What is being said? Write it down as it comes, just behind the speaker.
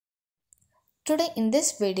Today in this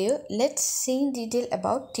video, let's see in detail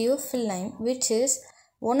about theophylline, which is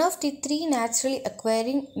one of the three naturally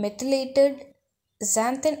occurring methylated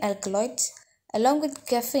xanthine alkaloids along with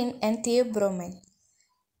caffeine and theobromine.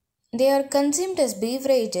 They are consumed as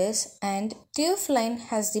beverages, and theophylline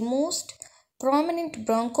has the most prominent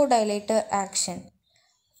bronchodilator action.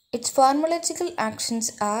 Its pharmacological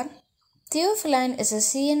actions are: theophylline is a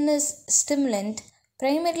CNS stimulant,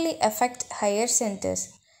 primarily affects higher centers.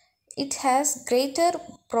 It has greater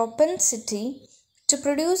propensity to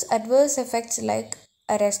produce adverse effects like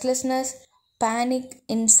restlessness, panic,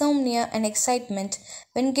 insomnia, and excitement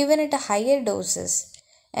when given at higher doses.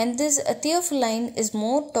 And this theophylline is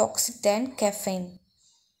more toxic than caffeine.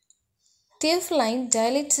 Theophylline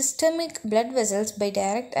dilates systemic blood vessels by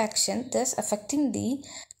direct action, thus affecting the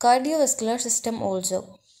cardiovascular system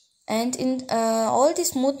also. And in all the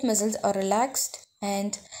smooth muscles are relaxed,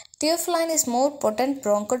 and theophylline is more potent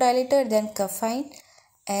bronchodilator than caffeine,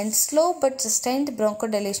 and slow but sustained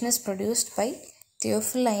bronchodilation is produced by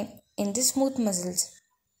theophylline in the smooth muscles.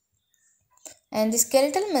 And the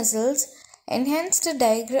skeletal muscles enhanced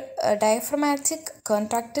diaphragmatic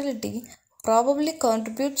contractility probably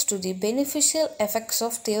contributes to the beneficial effects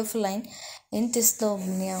of theophylline in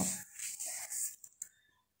dyspnea.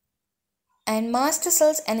 And mast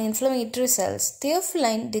cells and inflammatory cells.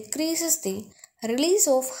 Theophylline decreases the release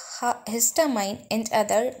of histamine and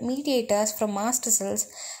other mediators from mast cells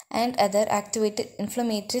and other activated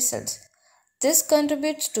inflammatory cells. This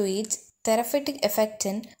contributes to its therapeutic effect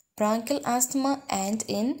in bronchial asthma and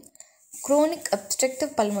in chronic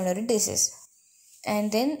obstructive pulmonary disease.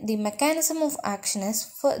 And then the mechanism of action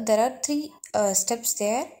is, there are three steps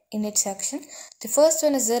there in its action. The first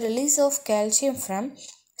one is the release of calcium from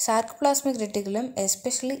sarcoplasmic reticulum,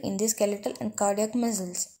 especially in the skeletal and cardiac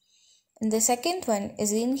muscles. And the second one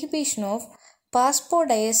is the inhibition of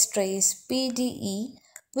phosphodiesterase PDE,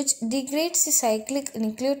 which degrades the cyclic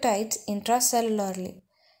nucleotides intracellularly.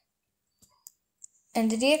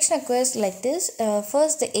 And the reaction occurs like this.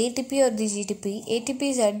 First, the ATP or the GTP. ATP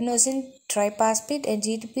is adenosine triphosphate and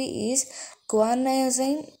GTP is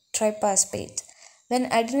guanosine triphosphate.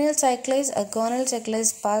 When adenyl cyclase or guanyl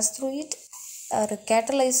cyclase pass through it or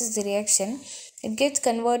catalyzes the reaction, it gets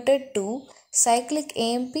converted to cyclic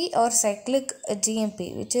AMP or cyclic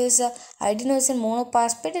GMP, which is adenosine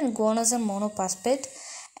monophosphate and guanosine monophosphate.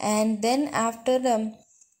 And then after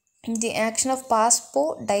the action of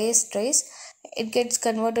phosphodiesterase, it gets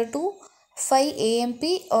converted to 5-AMP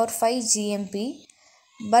or 5-GMP,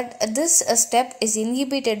 but this step is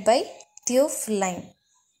inhibited by theophylline.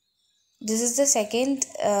 This is the second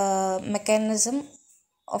mechanism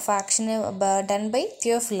of action done by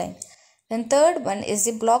theophylline. Then third one is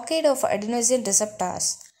the blockade of adenosine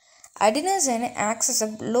receptors. Adenosine acts as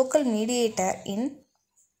a local mediator in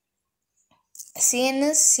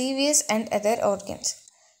CNS, CVS and other organs.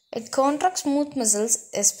 It contracts smooth muscles,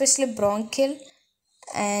 especially bronchial,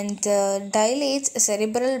 and dilates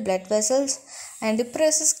cerebral blood vessels and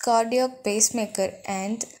depresses cardiac pacemaker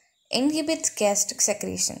and inhibits gastric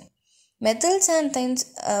secretion. Methyl xanthines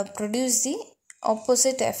produce the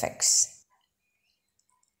opposite effects.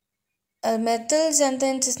 Methyl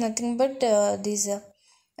xanthines is nothing but these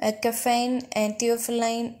caffeine and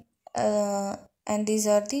theophylline, and these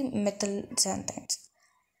are the methyl xanthines.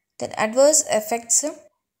 Then adverse effects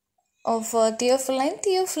of theophylline.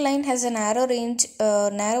 Theophylline has a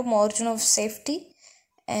narrow margin of safety,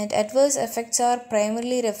 and adverse effects are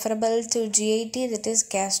primarily referable to GIT, that is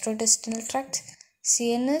gastrointestinal tract,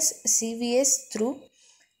 CNS, CVS through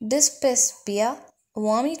dyspepsia,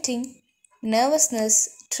 vomiting, nervousness,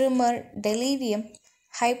 tremor, delirium,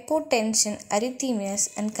 hypotension, arrhythmias,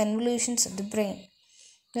 and convolutions of the brain.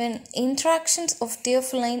 When interactions of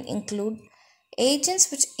theophylline include agents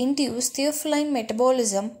which induce theophylline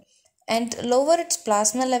metabolism and lower its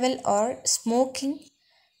plasma level, or smoking,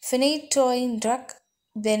 phenytoin drug,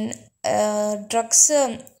 then drugs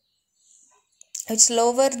which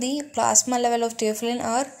lower the plasma level of theophylline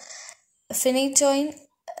are phenytoin,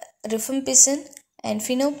 rifampicin and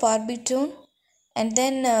phenobarbital, and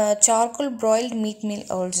then charcoal broiled meat meal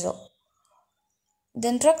also.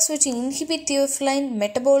 Then drugs which inhibit theophylline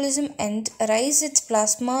metabolism and raise its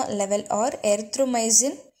plasma level are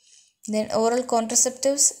erythromycin, then oral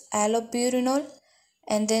contraceptives, allopurinol,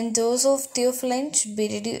 and then dose of theophylline should be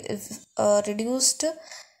reduced.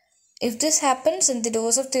 If this happens, then the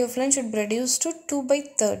dose of theophylline should be reduced to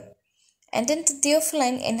 2/3. And then the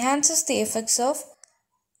theophylline enhances the effects of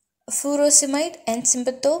furosemide and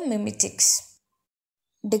sympathomimetics,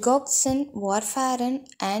 digoxin, warfarin,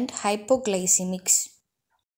 and hypoglycemics.